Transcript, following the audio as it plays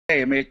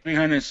it made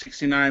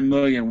 369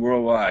 million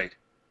worldwide.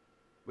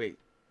 Wait,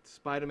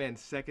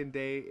 Spider-Man's second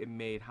day, it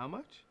made how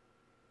much?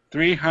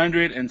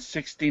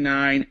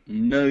 369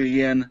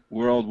 million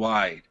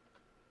worldwide.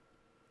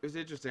 It's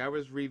interesting. I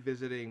was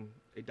revisiting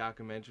a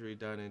documentary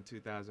done in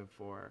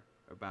 2004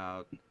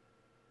 about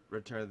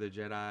Return of the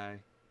Jedi,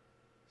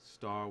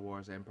 Star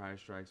Wars, Empire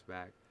Strikes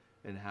Back,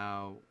 and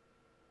how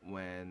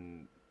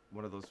when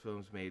one of those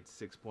films made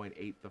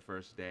 6.8 the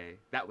first day,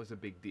 that was a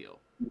big deal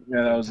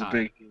Yeah, for that the was a time.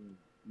 big.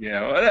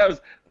 Yeah, well, that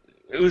was.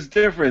 It was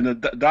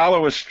different. The dollar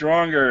was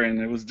stronger, and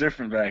it was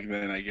different back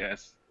then, I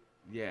guess.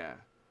 Yeah.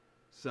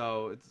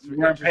 So it's You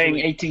weren't interesting. paying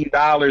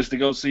 $18 to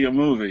go see a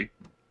movie.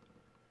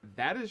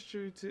 That is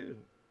true too.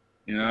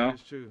 You That know.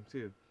 is true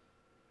too.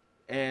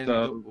 And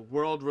the So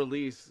world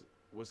release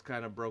was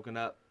kind of broken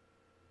up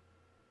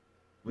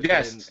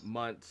within yes,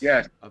 months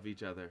yes, of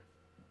each other.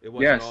 It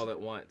wasn't yes. all at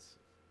once.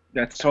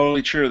 That's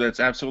totally true. That's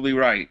absolutely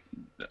right.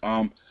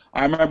 Um,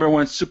 I remember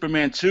when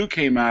Superman 2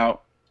 came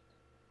out.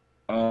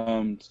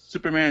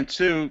 Superman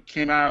 2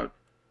 came out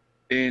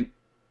in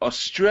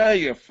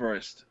Australia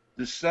first,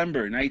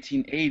 December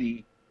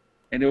 1980,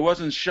 and it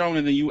wasn't shown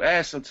in the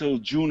U.S. until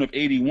June of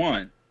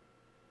 '81.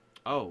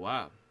 Oh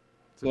wow,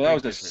 it's a So that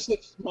big was a difference.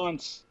 6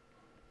 months,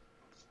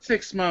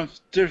 6 month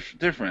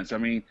difference. I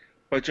mean,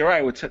 but you're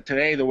right. With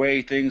today, the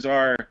way things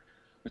are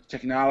with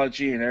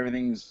technology and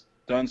everything's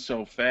done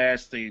so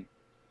fast, they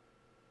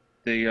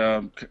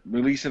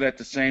release it at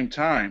the same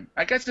time.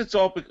 I guess it's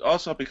all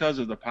also because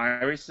of the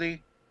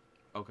piracy.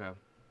 Okay.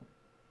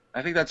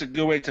 I think that's a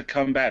good way to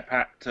combat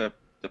to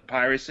the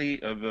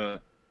piracy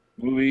of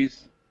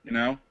movies. You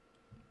know,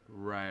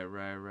 Right,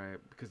 right, right.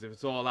 Because if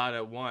it's all out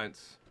at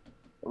once,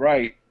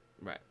 right?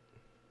 right.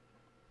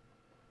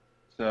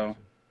 So Gotcha.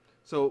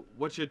 So,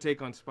 what's your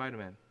take on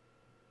Spider-Man?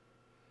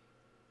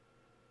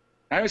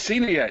 I haven't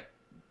seen it yet.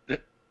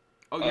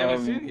 Oh, you haven't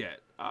seen it Um,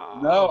 yet.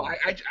 no, Oh.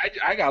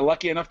 I got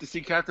lucky enough to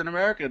see Captain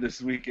America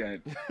this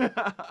weekend.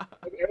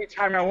 Every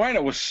time I went,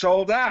 it was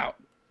sold out.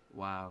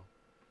 Wow.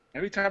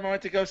 Every time I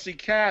went to go see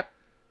Cap,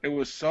 it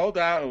was sold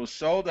out. It was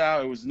sold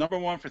out. It was number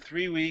one for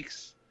 3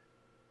 weeks.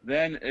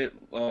 Then it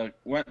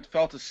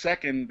fell to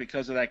second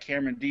because of that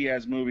Cameron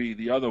Diaz movie,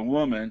 The Other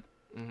Woman.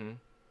 Mhm.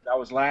 That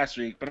was last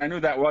week, but I knew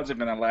that wasn't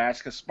going to last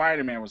because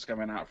Spider-Man was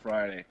coming out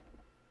Friday,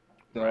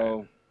 Right.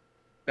 so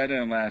that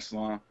didn't last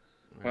long.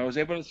 But I Right. was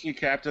able to see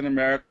Captain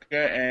America,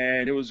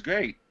 and it was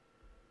great.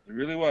 It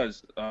really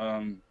was.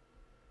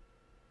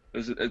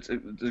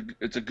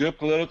 It's a good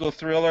political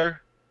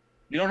thriller.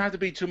 You don't have to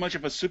be too much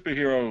of a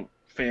superhero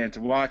fan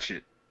to watch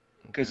it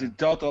because Okay. it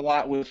dealt a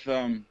lot with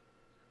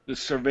the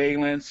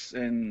surveillance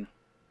and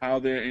how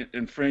they're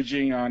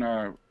infringing on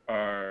our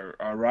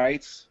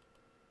rights.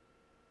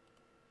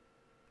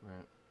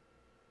 Right.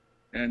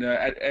 And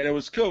it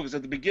was cool because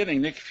at the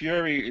beginning, Nick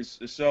Fury is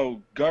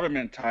so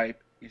government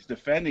type. He's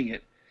defending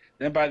it.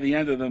 Then by the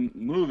end of the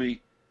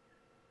movie,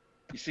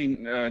 you see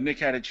Nick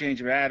had a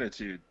change of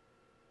attitude,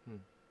 Hmm.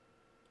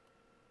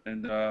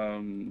 and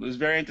it was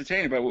very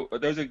entertaining.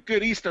 But there's a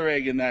good Easter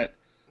egg in that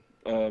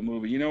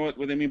movie. You know what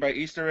they mean by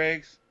Easter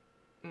eggs?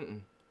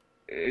 Mm-mm.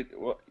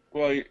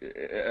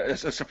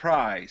 It's a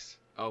surprise.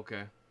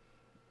 Okay.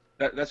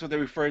 That's what they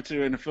refer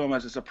to in the film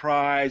as a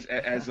surprise,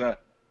 as a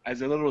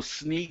little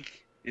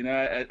sneak,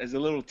 as a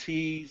little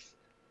tease.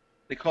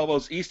 They call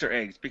those Easter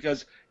eggs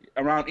because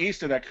around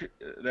Easter that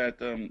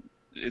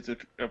it's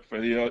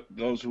for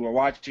those who are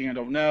watching and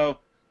don't know,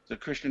 it's a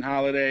Christian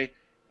holiday,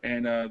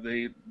 and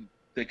they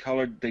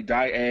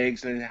dye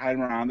eggs, they hide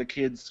them around. The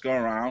kids go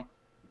around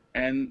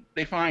and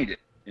they find it.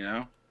 You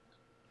know,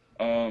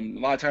 a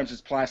lot of times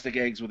it's plastic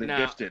eggs with a Now,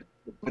 gift in.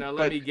 But now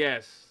let but me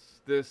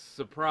guess. This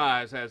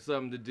surprise has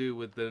something to do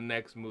with the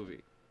next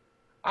movie.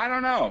 I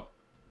don't know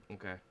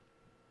Okay.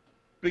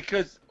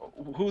 because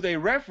who they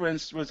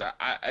referenced was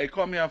it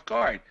caught me off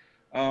guard.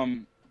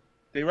 Um,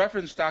 they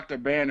referenced Dr.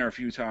 Banner a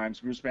few times.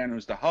 Bruce Banner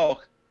was the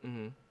Hulk,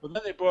 Mhm. but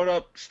then they brought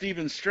up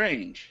Stephen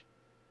Strange,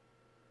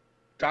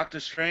 Doctor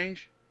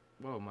Strange.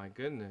 Oh my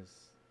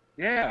goodness.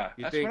 Yeah,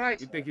 You that's what think I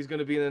you said. think he's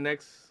gonna be in the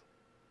next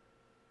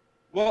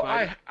Well,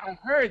 Spider? I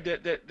heard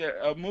that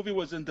a movie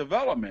was in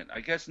development.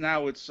 I guess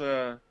now it's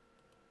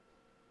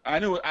I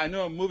knew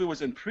a movie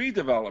was in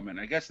pre-development.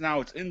 I guess now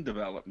it's in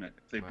development.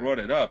 If they Right. brought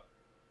it up.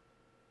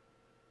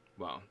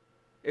 Well,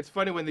 it's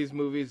funny when these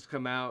movies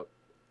come out,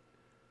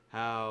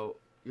 how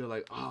you're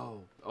like,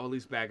 oh, at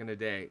least back in the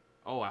day.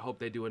 Oh, I hope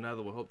they do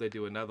another one. Hope they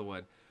do another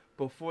one.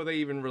 Before they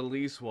even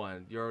release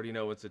one, you already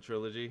know it's a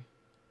trilogy.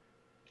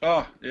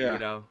 Oh You yeah,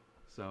 know,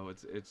 so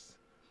it's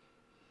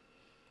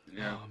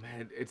yeah. oh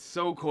man, it's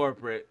so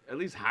corporate. At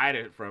least hide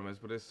it from us,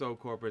 but it's so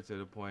corporate to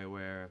the point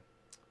where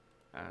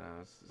I don't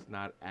know, it's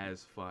not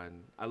as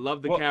fun. I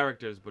love the Well,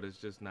 characters, but it's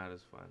just not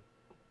as fun.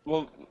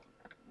 well,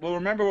 well.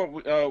 Remember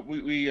what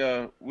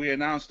we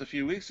announced a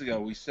few weeks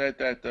ago? We said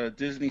that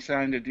Disney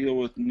signed a deal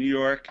with New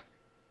York,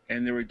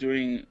 and they were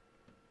doing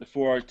the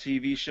four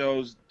TV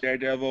shows: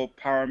 Daredevil,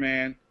 Power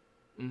Man,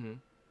 Mm-hmm.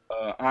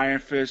 Iron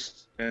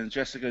Fist, and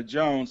Jessica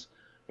Jones.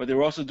 But they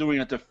were also doing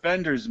a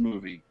Defenders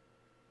movie,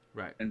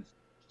 Right. and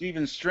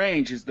Stephen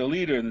Strange is the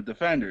leader in the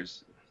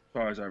Defenders.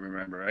 far as I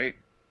remember, right?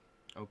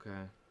 Okay.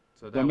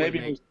 So So maybe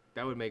it was,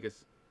 that would make a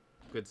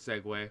good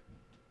segue.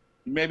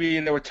 maybe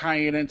they were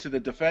tying it into the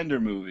Defender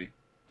movie.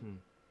 Hmm.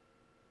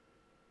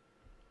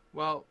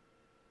 Well,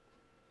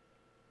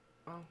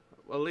 well,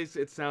 well, at least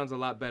it sounds a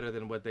lot better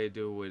than what they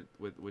do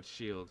with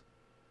Shield,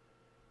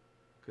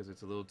 because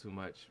it's a little too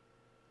much,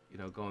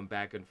 going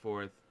back and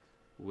forth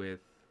with,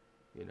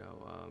 you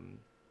know,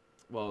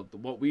 well,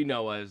 what we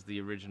know as the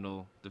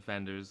original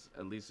Defenders,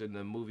 at least in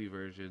the movie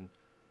version,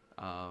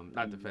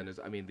 not Defenders,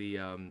 I mean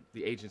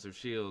the Agents of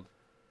Shield,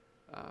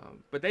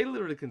 but they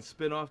literally can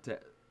spin off to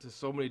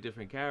so many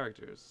different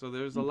characters. So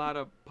there's a lot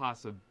of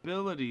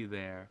possibility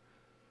there,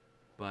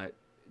 but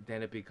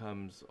then it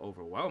becomes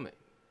overwhelming.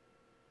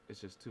 It's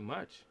just too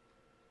much.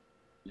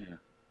 Yeah.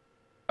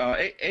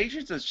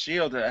 Agents of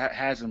Shield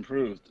has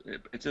improved.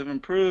 It's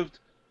improved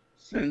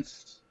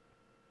since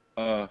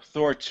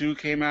Thor 2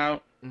 came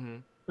out Mm-hmm.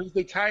 because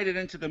they tied it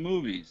into the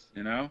movies,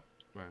 you know.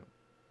 Right.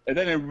 And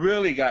then it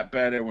really got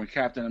better when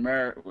Captain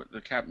America, with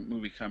the Captain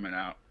movie coming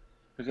out,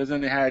 because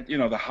then they had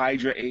the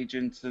Hydra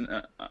agents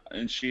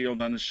and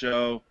Shield on the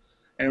show,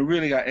 and it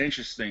really got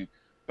interesting.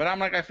 But I'm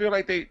like, I feel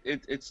like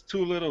it's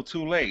too little,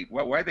 too late.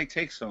 Why they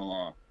take so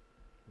long?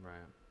 Right.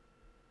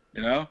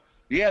 You know?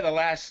 Yeah, the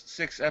last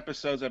 6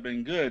 episodes have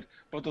been good,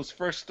 but those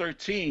first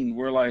 13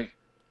 were like,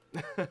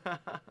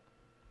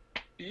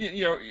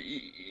 you know,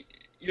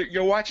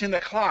 you're watching the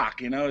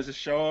clock. Is the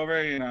show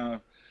over? You know,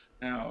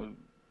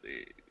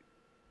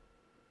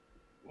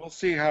 we'll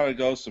see how it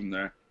goes from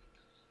there.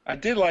 I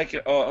did like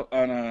it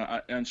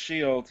on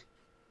Shield.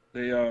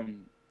 They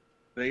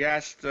they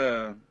asked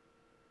the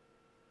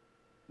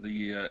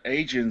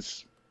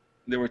agents.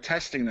 They were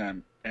testing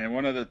them, and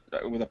one of the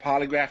with a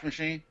polygraph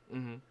machine,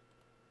 Mm-hmm.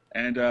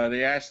 and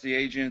they asked the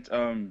agent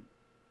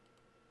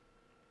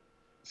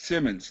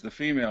Simmons, the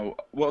female.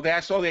 Well, they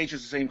asked all the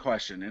agents the same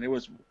question, and it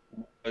was,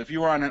 if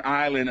you were on an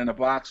island and a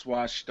box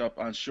washed up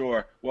on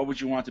shore, what would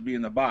you want to be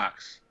in the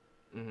box?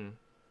 Mm-hmm.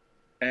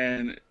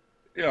 And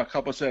a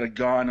couple said a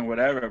gun or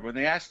whatever. But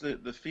they asked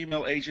the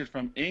female agent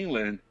from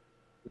England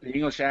with the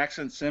English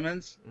accent,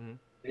 Simmons. Mm-hmm.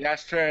 They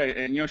asked her,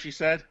 and you know what she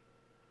said?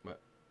 What?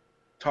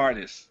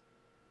 TARDIS.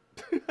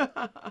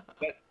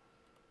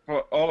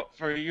 But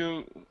for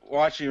you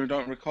watching who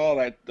don't recall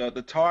that,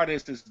 the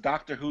TARDIS is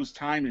Doctor Who's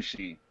time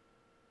machine.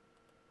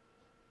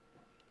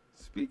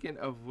 Speaking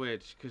of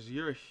which, because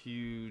you're a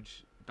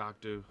huge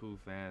Doctor Who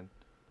fan,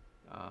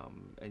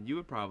 and you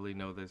would probably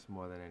know this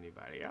more than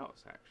anybody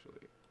else,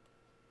 actually.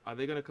 Are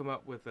they gonna come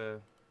up with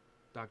a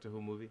Doctor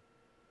Who movie?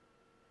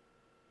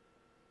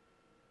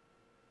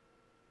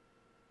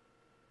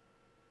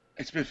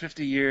 It's been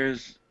 50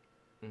 years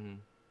Mm-hmm.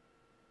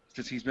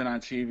 since he's been on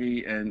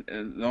TV, and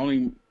the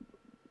only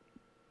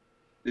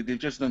they've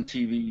just done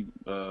TV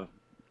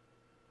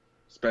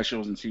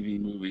specials and TV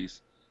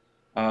movies.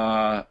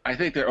 I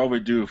think they're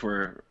overdue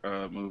for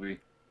a movie.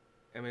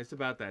 I mean, it's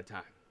about that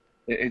time.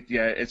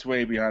 Yeah, it's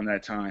way beyond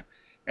that time,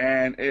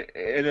 and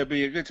it'll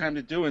be a good time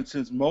to do it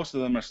since most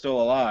of them are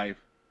still alive.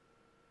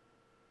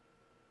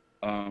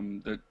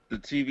 The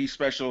TV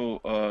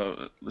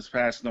special this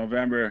past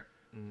November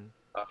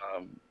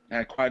Mm-hmm.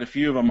 had quite a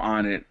few of them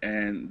on it,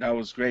 and that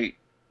was great.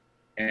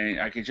 And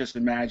I could just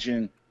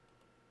imagine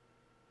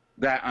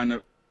that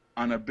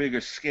on a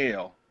bigger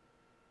scale.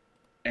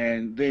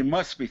 And they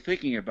must be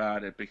thinking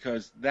about it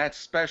because that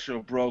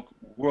special broke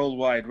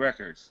worldwide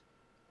records.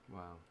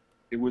 Wow.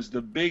 It was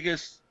the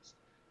biggest.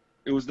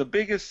 It was the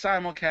biggest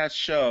simulcast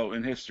show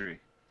in history.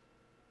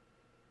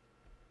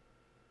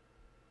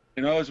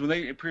 It was when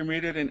they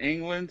premiered it in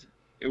England.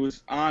 It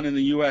was on in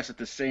the U.S. at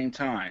the same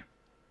time.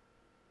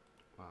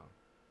 Wow.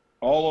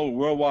 All over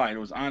worldwide, it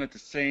was on at the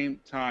same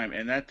time,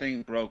 and that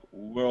thing broke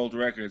world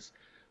records.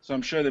 So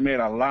I'm sure they made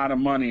a lot of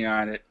money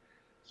on it.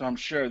 So I'm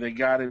sure they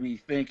got to be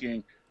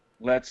thinking,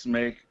 let's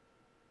make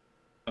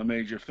a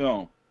major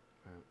film.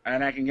 Right.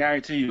 And I can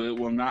guarantee you it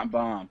will not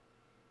bomb.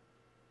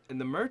 And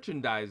the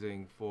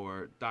merchandising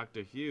for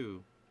Doctor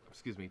Who,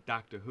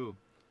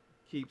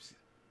 keeps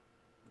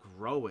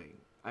growing.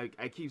 I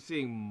keep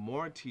seeing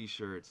more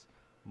T-shirts,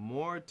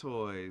 more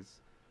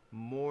toys,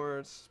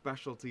 more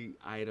specialty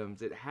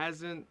items. It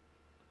hasn't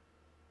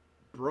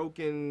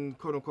broken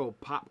quote unquote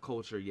pop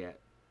culture yet.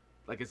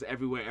 Like it's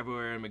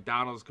everywhere in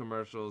McDonald's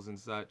commercials and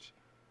such.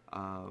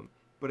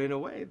 But in a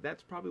way,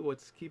 that's probably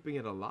what's keeping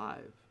it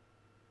alive.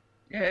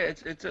 Yeah,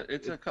 it's a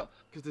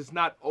Because it's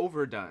not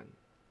overdone.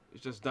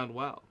 It's just done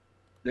well.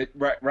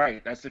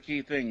 right. That's the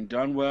key thing.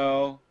 Done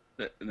well.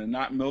 They're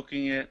not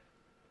milking it.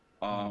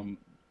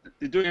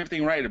 They're doing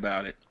everything right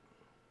about it.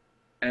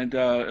 And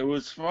it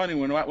was funny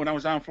when I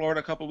was down in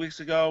Florida a couple of weeks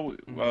ago.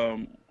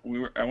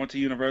 I went to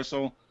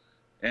Universal,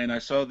 and I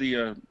saw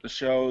the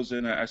shows,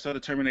 and I saw the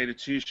Terminator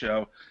 2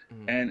 show,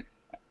 Mm-hmm. and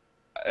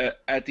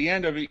at the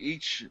end of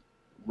each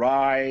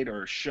ride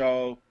or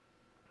show,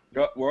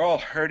 we're all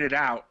herded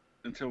out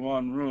into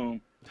one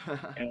room,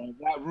 and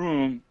that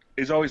room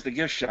is always the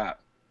gift shop.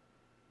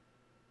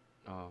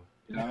 Oh.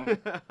 You know,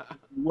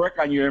 you work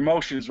on your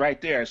emotions right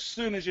there. As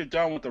soon as you're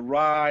done with the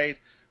ride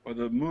or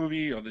the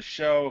movie or the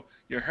show,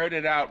 you heard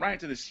it out right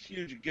into this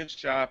huge gift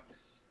shop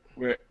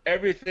where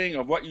everything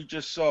of what you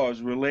just saw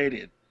is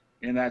related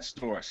in that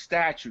store.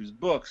 Statues,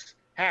 books,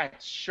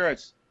 hats,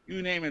 shirts,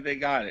 you name it, they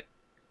got it.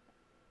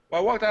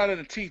 Well, I walked out of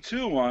the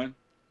T2 one.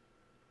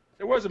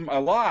 There wasn't a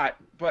lot,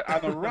 but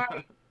on the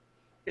right,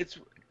 it's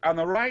on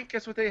the right.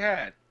 Guess what they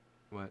had?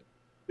 What?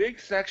 Big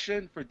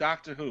section for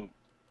Doctor Who.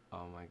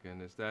 Oh my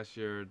goodness, that's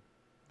your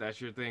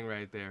thing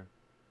right there.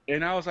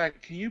 And I was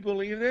like, can you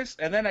believe this?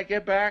 And then I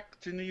get back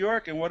to New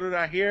York, and what did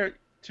I hear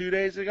 2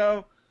 days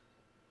ago?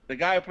 The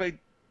guy who played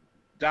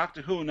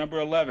Doctor Who, number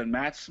 11,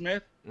 Matt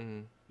Smith,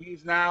 Hmm.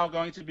 he's now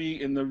going to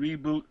be in the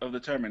reboot of the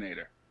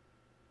Terminator.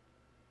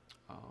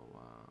 Oh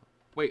wow.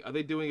 Wait, are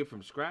they doing it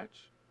from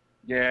scratch?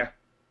 Yeah,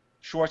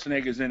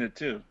 Schwarzenegger's in it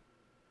too.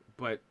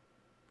 But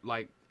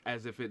like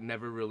as if it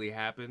never really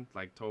happened,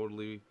 like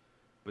totally,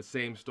 but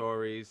same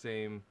story,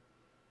 same.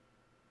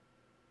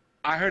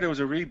 I heard it was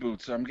a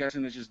reboot, so I'm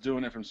guessing they're just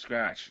doing it from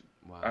scratch.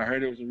 I Wow.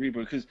 heard it was a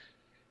reboot because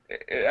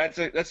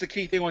that's the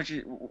key thing what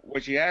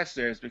you asked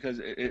there is because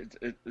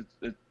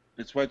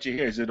it's what you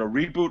hear. Is it a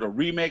reboot, a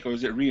remake, or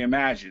is it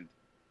reimagined?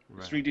 It's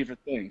Right. three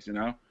different things, you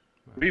know.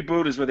 Right.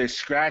 Reboot is where they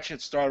scratch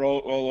it, start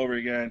all over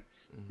again.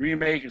 Hmm.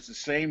 Remake is the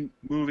same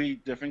movie,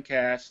 different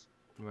cast,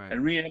 Right.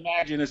 and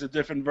reimagine is a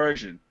different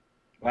version,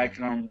 Right.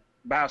 like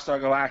Battlestar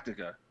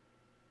Galactica.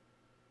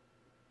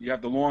 You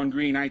have the Long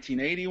Green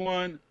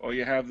 1981, or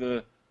you have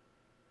the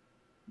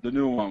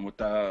new one with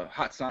the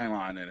hot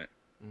Cylon in it.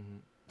 Hmm.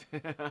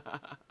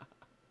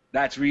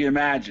 That's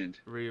reimagined.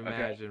 Okay.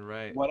 Reimagine,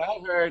 right? What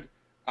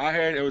I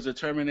heard it was a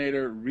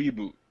Terminator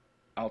reboot.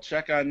 I'll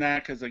check on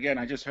that because again,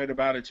 I just heard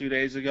about it 2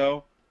 days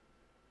ago.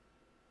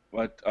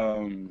 But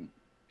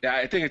yeah,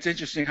 I think it's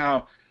interesting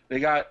how they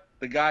got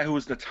the guy who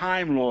was the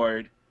Time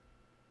Lord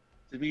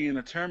to be in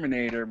the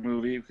Terminator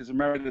movie because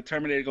remember the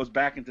Terminator goes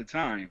back into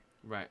time.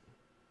 Right.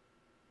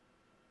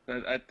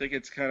 But I think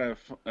it's kind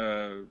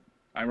of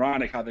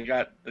ironic how they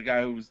got the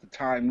guy who was the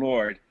Time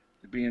Lord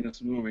to be in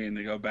this movie and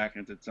they go back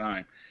into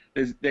time.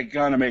 They're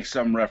gonna make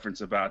some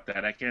reference about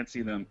that. I can't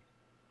see them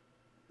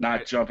not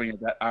Right. jumping at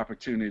that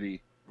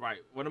opportunity. Right.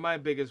 One of my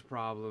biggest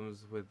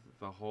problems with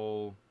the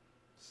whole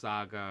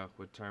saga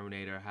with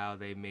Terminator, how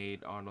they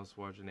made Arnold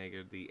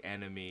Schwarzenegger the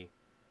enemy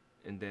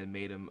and then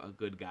made him a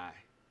good guy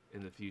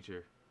in the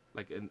future.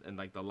 Like in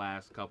like the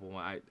last couple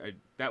one, I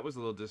that was a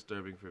little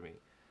disturbing for me.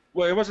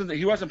 Well, he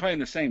wasn't playing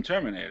the same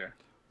Terminator.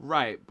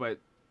 Right, but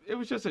it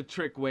was just a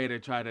trick way to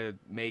try to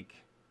make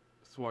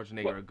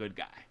Schwarzenegger Well, a good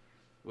guy.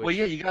 well,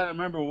 yeah, Which you got to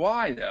remember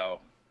why though.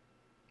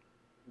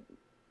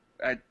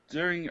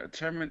 During a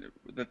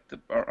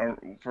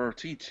for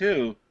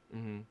T2,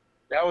 mhm.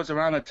 that was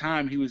around the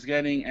time he was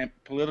getting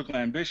political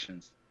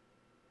ambitions.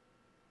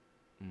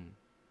 Mm.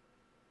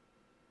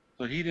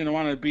 So he didn't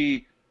want to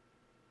be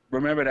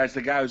remembered as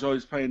the guy who's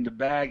always playing the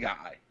bad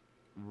guy.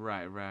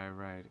 Right, right,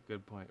 right.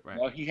 Good point. Right.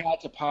 Well, he had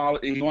to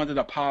he wanted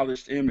a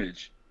polished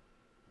image,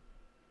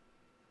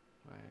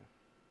 Right.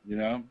 you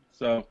know.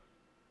 So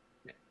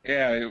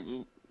yeah,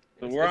 so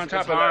It's we're it's on it's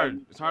top of hard.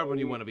 that. It's hard when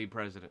you want to be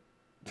president.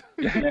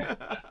 Yeah.